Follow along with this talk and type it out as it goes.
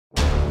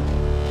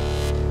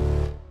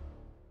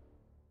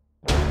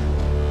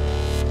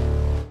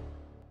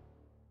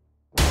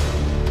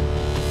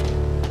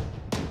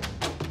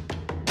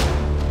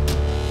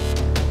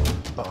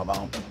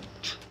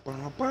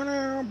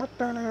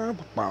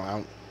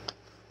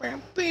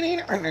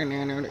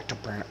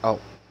Oh,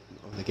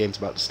 the game's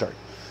about to start.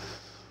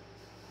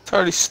 It's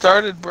already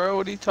started, bro.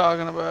 What are you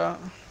talking about?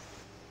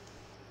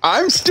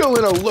 I'm still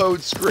in a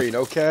load screen,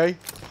 okay?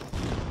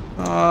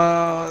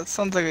 It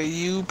sounds like a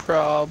you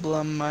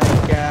problem, my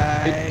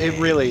guy. It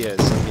really is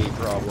a me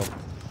problem.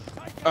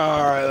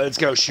 Alright, let's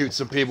go shoot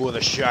some people with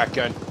a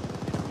shotgun.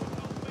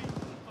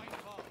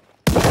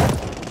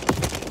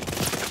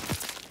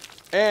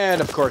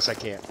 And of course I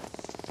can't.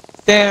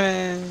 Damn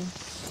it.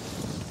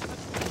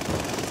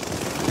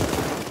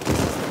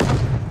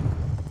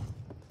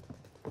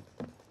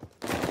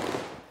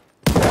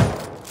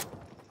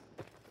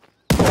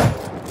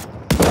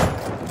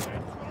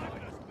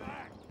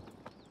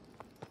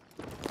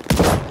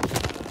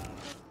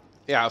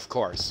 Yeah, of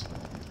course.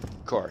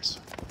 Of course.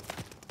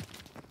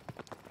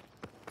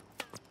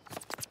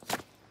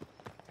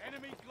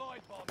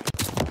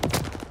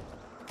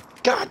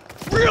 God,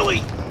 really?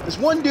 There's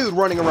one dude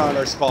running around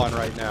our spawn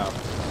right now.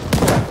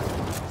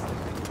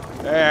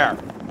 There.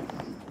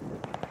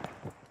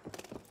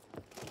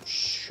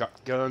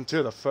 Shotgun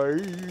to the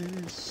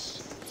face.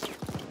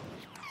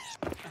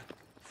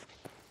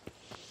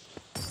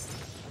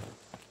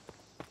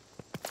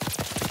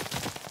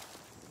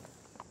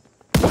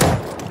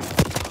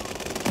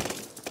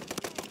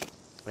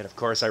 And of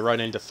course I run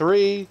into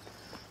 3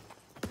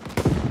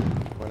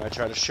 when I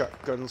try to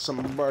shotgun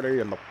somebody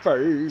in the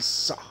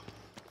face.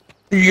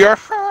 Yeah.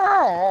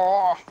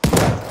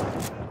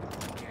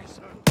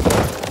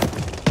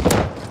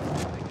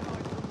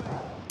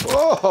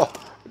 Oh,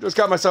 I just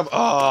got myself.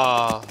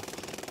 Ah,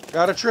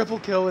 got a triple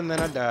kill and then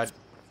I died.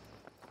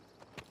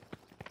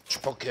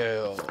 Triple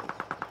kill.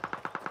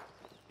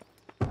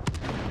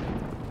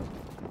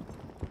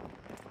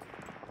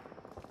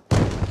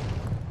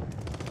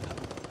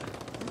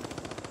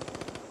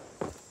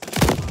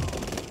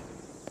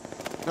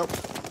 Nope.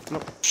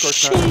 Nope. Of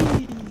course not.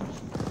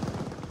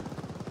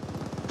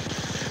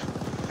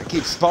 I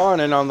keep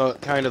spawning on the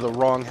kind of the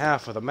wrong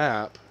half of the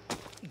map.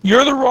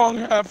 You're the wrong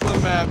half of the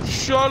map.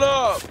 Shut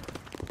up.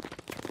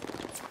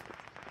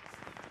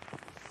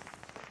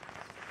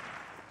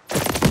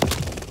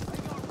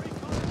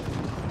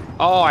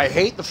 Oh, I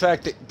hate the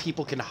fact that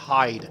people can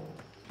hide.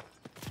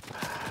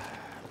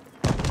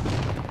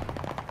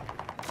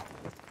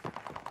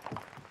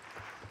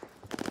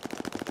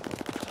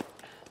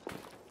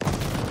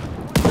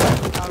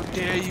 How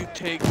dare you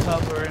take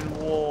cover in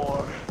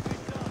war?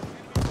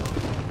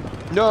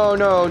 No,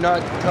 no,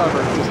 not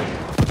cover.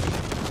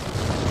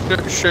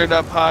 Just Straight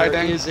up hiding.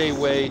 there is a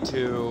way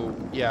to,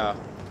 yeah.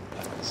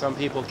 Some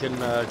people can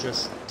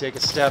just take a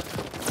step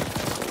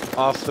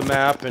off the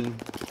map and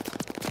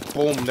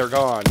boom, they're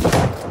gone.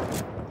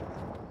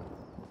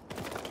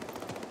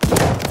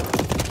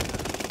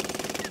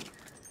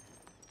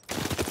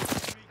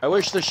 I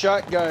wish the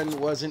shotgun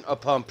wasn't a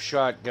pump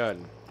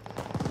shotgun.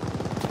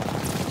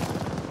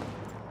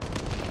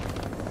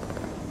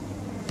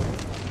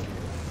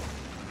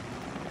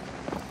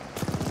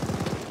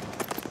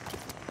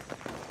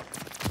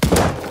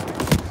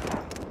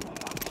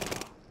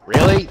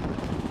 Really?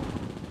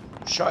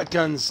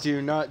 Shotguns do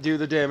not do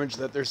the damage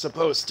that they're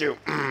supposed to.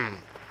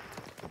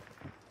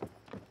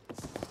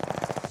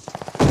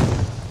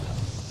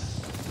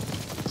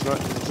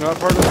 It's not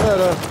part of the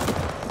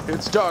meta.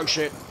 It's dog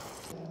shit.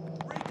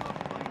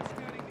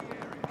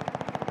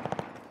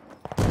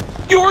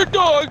 You're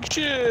dog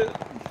shit.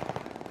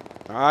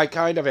 I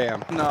kind of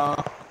am.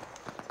 Nah.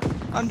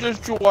 I'm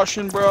just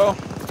washing, bro.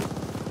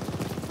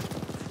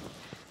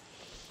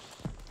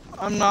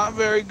 I'm not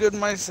very good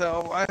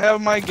myself. I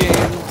have my games,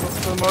 but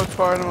for the most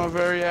part, I'm a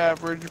very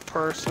average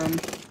person.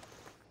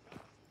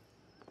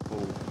 Ooh,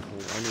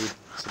 I need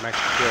some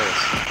extra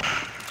kills.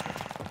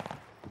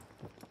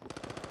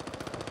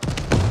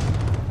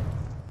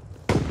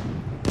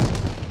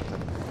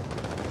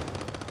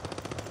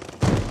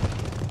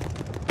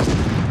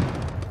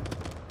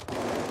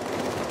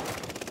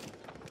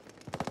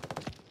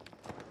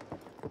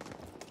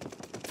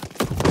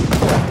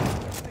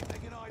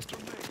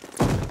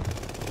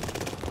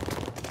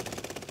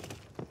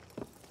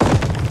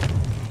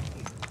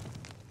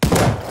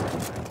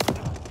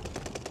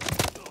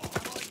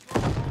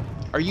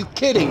 Are you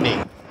kidding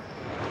me?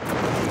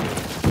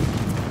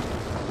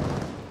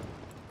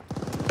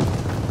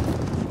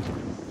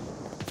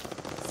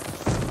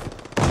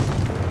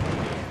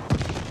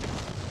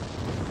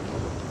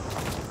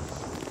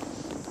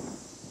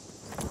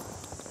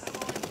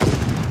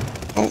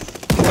 Oh,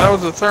 that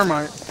was a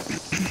thermite.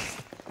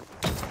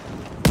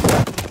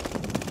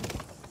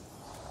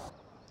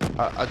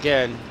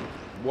 Again,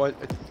 what?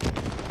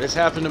 This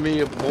happened to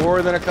me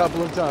more than a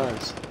couple of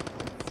times.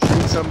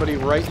 Shoot somebody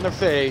right in the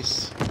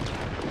face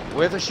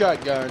with a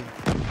shotgun,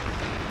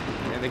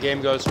 and the game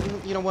goes,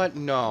 you know what?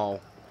 No.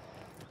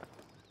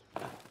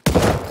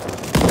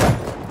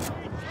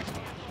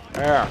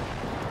 There.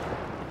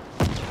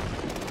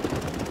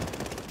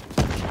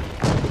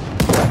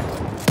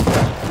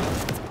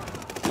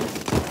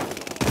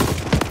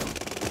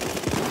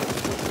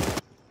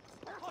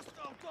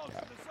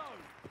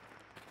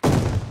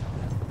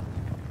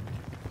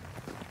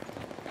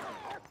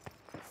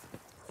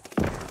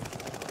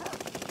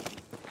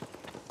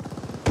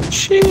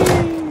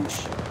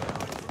 Sheesh.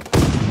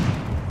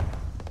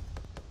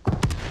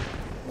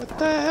 What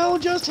the hell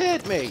just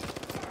hit me?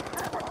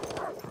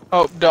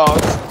 Oh,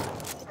 dogs.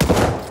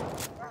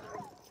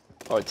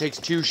 Oh, it takes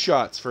 2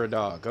 shots for a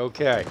dog.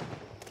 Okay.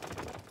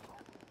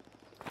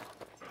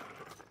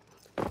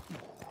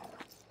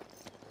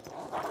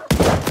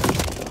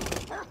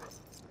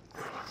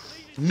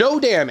 No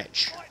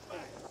damage.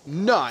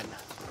 None.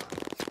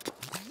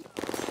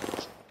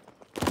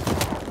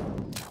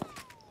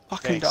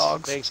 Fucking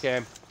dogs. Thanks,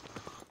 game.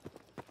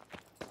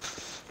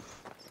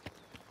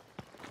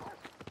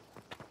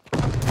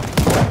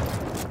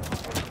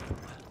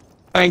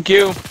 Thank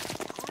you.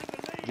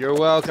 You're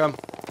welcome.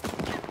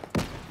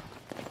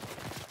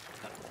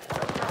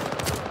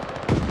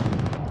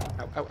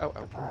 Ow, ow, ow,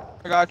 ow.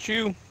 I got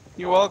you.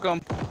 You're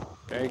welcome.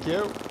 Thank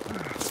you.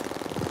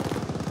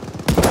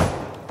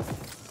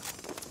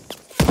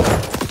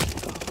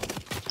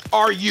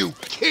 Are you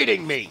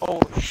kidding me?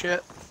 Holy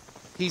shit.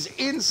 He's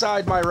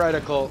inside my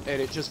reticle, and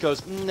it just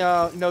goes,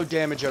 no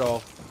damage at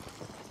all.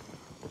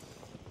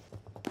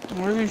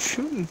 Where are you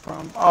shooting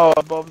from? Oh,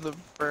 above the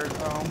bird.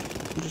 Oh,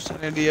 I'm just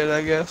an idiot,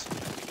 I guess.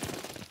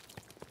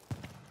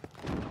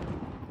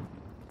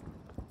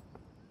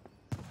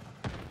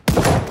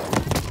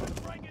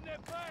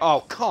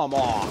 Oh, come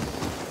on.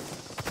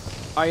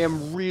 I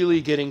am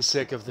really getting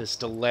sick of this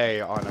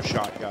delay on a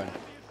shotgun.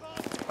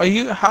 Are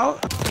you, how?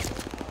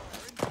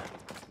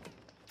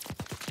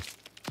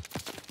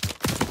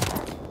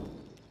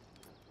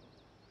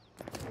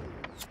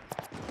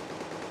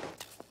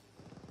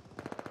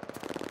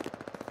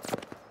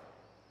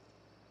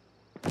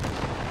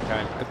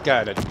 Okay, I've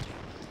got it.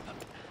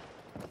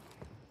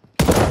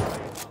 There.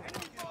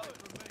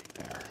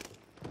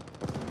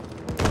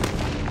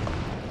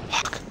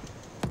 Fuck.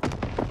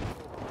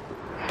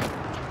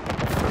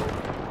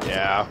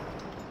 Yeah.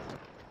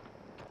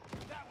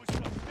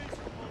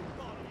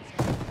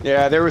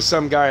 Yeah, there was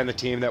some guy on the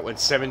team that went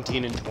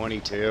 17 and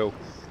 22.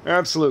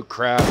 Absolute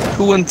crap.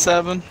 2 and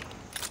 7.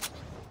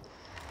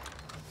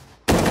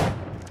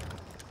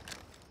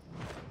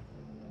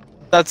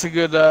 That's a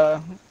good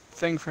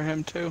thing for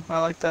him too. I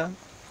like that.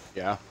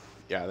 Yeah,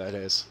 yeah, that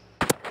is.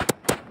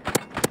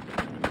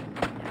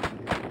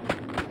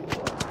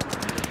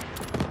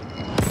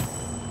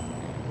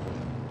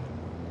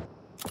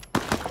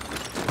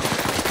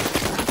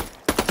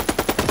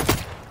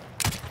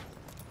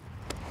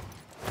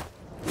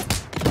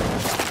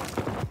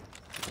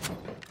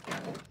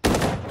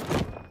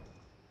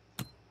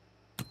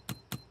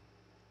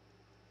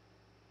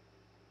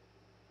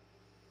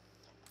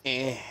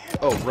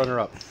 Oh,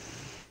 runner-up.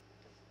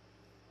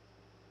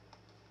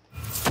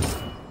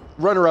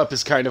 Runner-up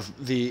is kind of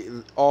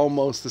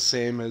almost the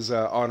same as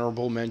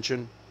honorable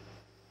mention.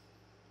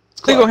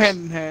 They go hand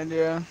in hand,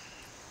 yeah.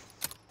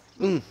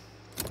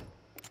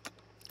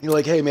 You're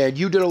like, hey man,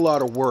 you did a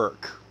lot of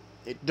work.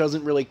 It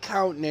doesn't really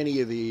count in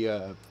any of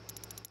the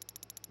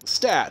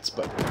stats,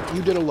 but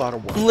you did a lot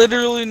of work.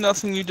 Literally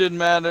nothing you did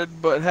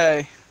mattered, but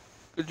hey,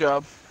 good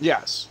job.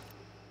 Yes.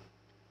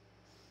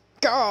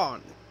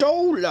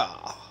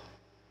 Gondola.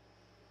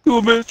 You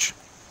a bitch.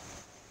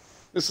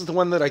 This is the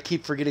one that I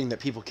keep forgetting that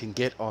people can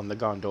get on the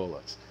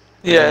gondolas.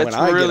 Yeah, And it's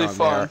when I really get on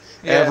fun.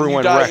 there, Yeah,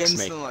 everyone you die wrecks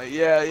instantly. me.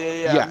 Yeah,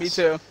 Yes. me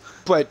too.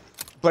 But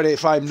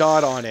if I'm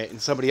not on it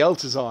and somebody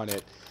else is on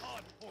it,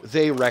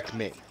 they wreck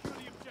me.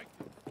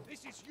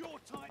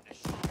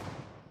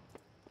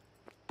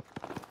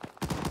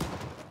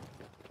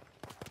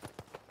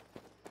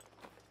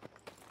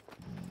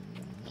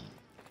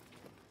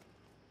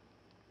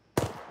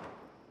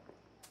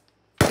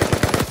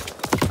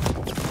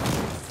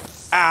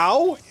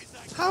 Ow!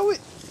 How it?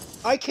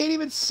 I can't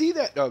even see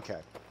that. Okay.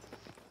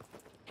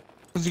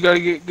 Cause you gotta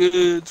get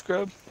good,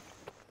 scrub.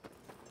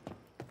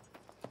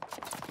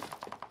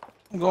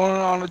 I'm going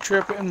on a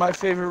trip in my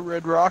favorite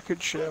red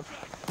rocket ship.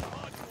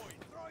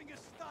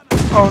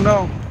 Oh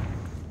no.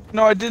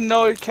 No, I didn't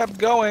know it kept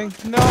going.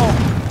 No.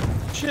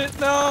 Shit,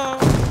 no.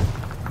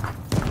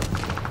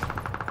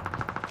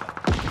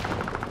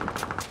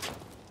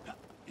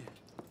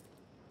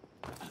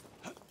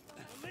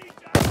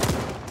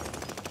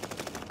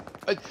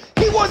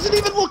 He wasn't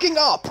even looking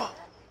up!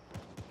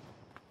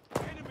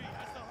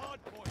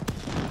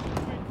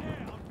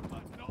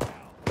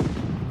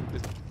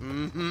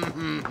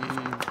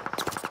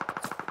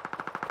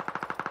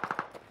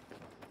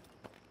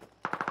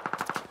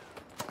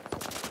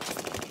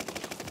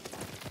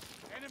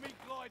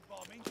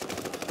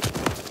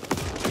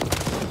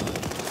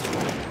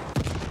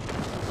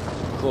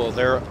 Cool,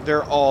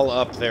 they're all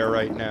up there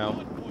right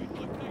now.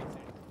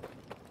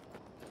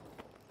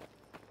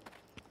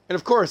 And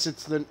of course,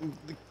 it's the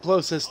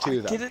closest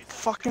to them. Did it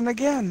fucking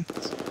again. The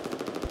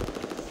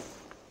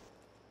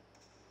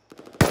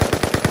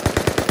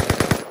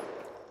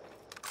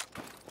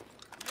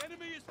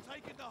enemy has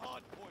taken the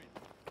hard point.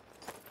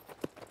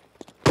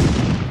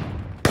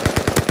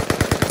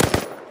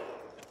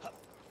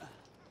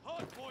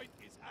 Hard point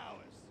is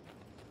ours.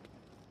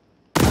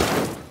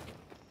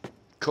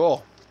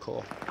 Cool,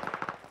 cool.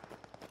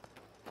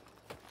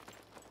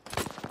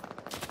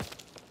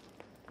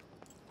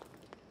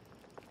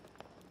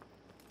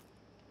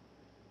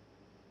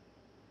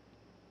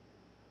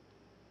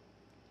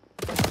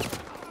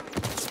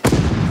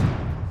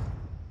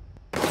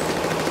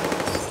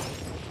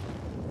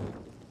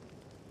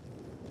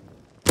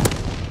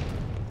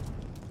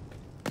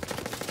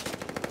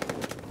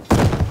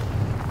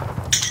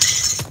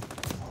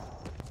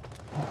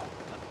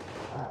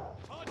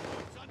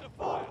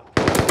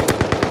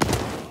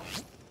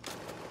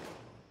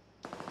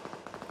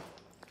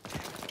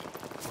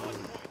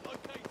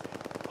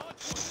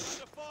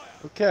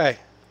 Okay.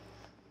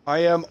 I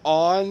am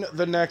on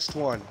the next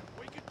one.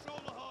 We control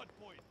the hard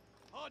point.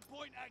 Hard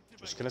point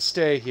activated. Just gonna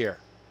stay here.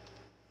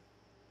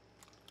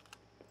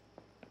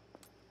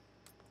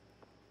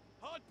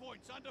 Hard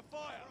point's under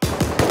fire.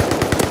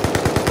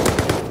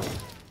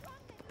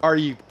 Are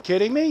you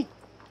kidding me?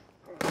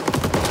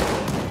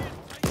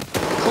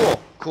 Cool,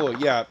 cool.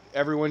 Yeah,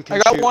 everyone can I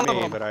got shoot one of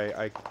me, them. but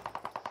I...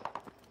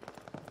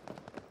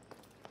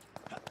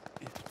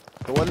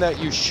 The one that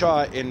you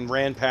shot and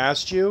ran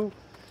past you,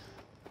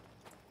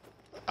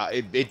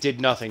 it did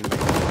nothing to me.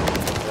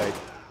 Like,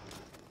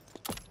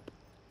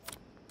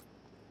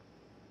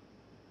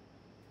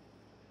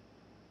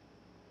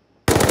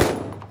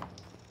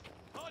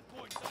 Hard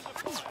point's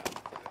under fire.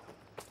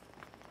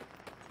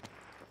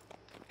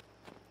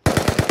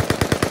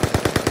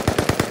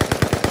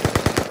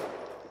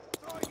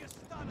 Throwing a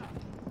stunner.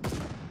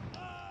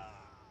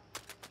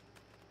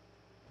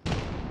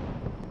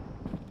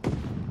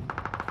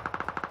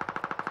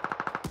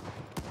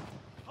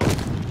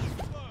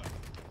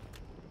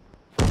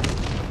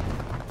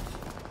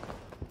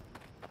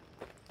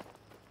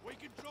 We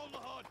control the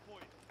hard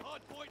point.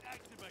 Hard point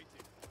activated.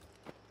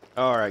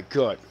 alright,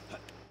 good.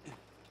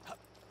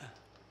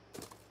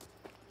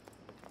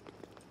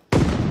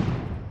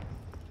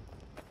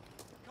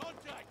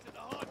 Contact at the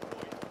hard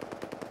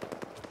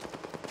point.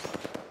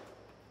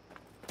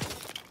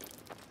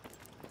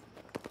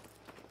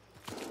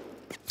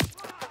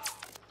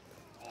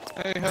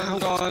 Hey, how's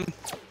it going?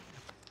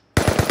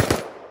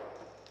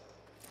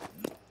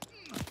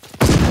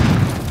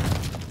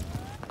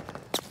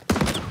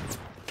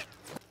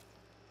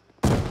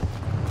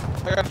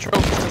 I got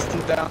trophy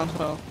system down,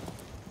 so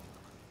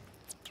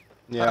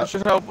Yeah. that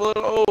should help a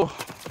little. Oh.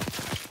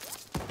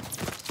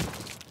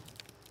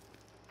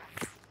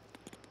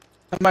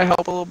 That might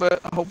help a little bit,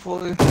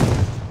 hopefully.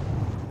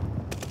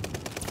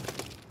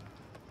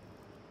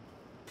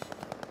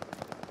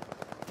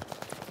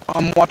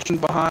 I'm watching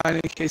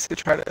behind in case they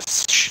try to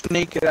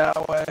snake it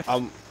that way.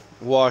 I'm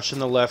watching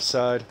the left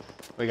side.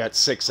 We got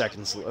 6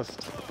 seconds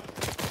left.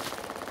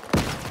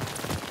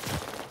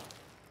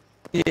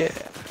 Yeah.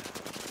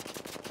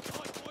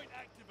 Hard point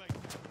activated.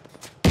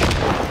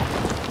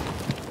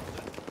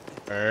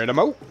 And I'm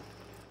out.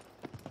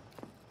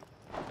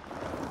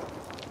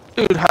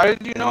 Dude, how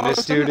did you know And I this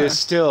was in dude there? is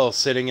still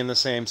sitting in the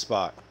same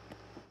spot.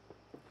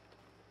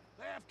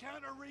 They have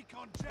counter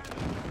recon jamming.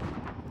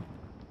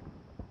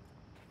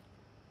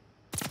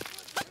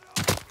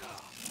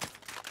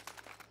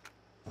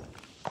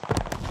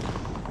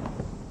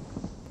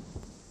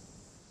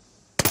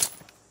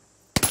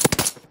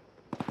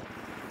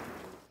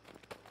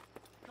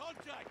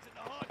 Contact at the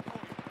hard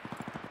point.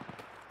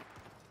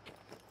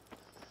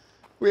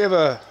 We have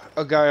a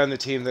guy on the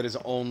team that is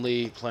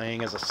only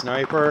playing as a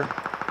sniper.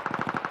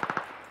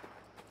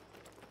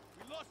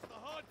 We lost the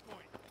hard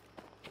point.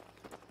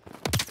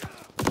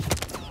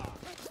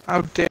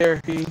 How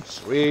dare he?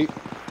 Sweet.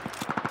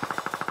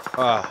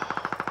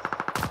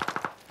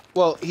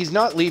 Well, he's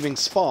not leaving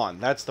spawn.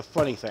 That's the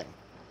funny thing.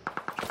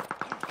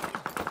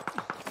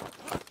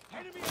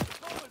 Enemy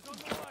explorers on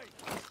the way.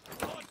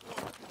 Hard point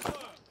confirmed.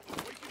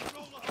 We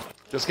control the hard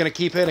point. Just gonna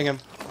keep hitting him.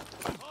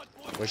 Hard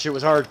point. Wish it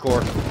was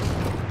hardcore.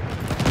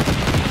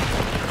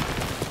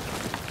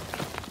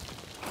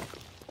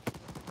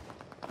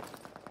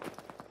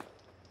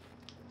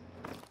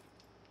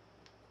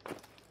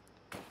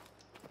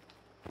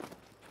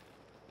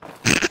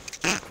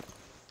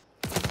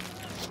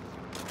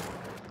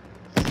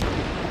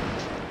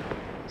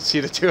 See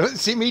the two?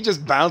 See me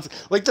just bounce?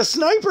 Like the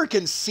sniper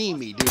can see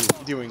me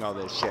doing all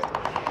this shit.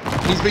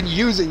 He's been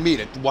using me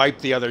to wipe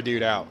the other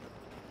dude out.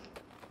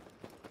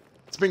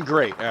 It's been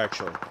great,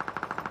 actually. Heads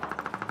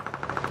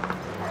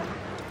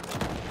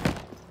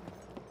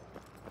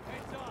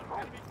up.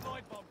 Enemy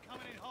glide bomb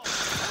coming in hot.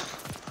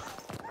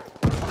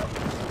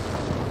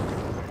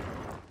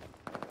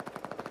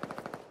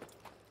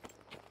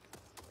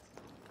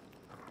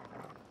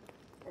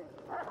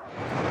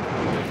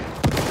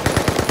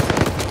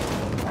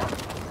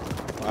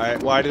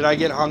 Why did I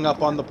get hung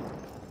up on the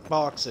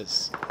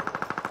boxes?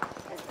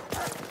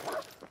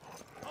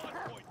 Hard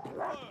point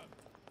confirmed.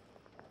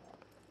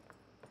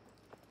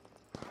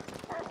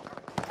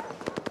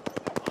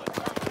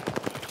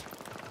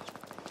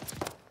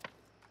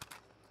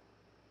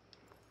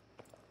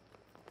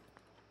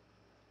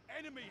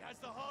 Enemy has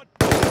the hard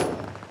point.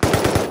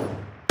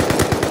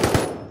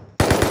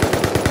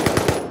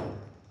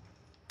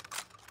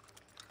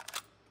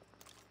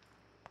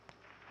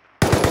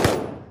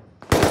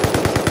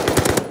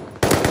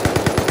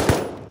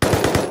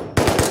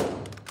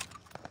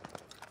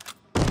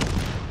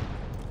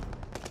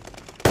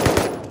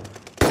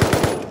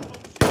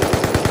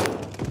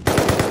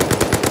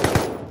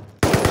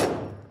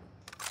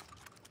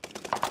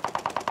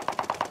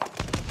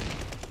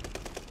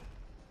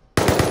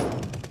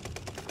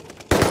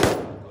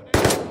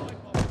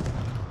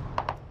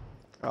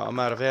 Oh, I'm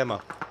out of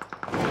ammo.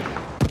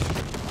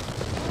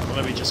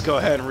 Let me just go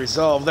ahead and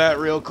resolve that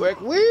real quick.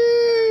 Woo!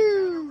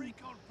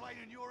 Recon plane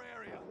in your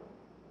area.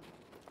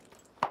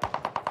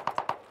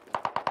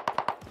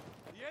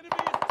 The enemy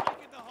is taking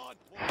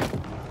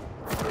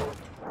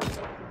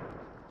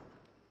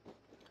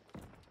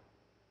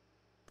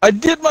I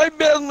did my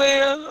best,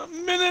 man. A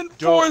minute and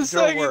Don't 4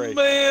 seconds, worry.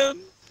 man.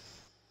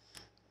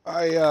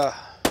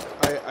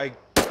 I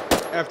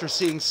after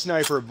seeing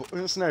Sniper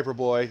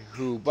Boy,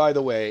 who, by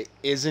the way,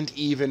 isn't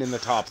even in the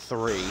top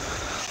 3.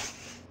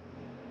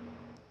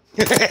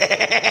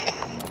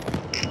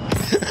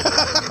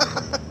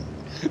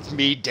 It's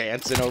me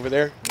dancing over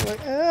there. Like,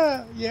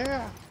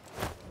 yeah.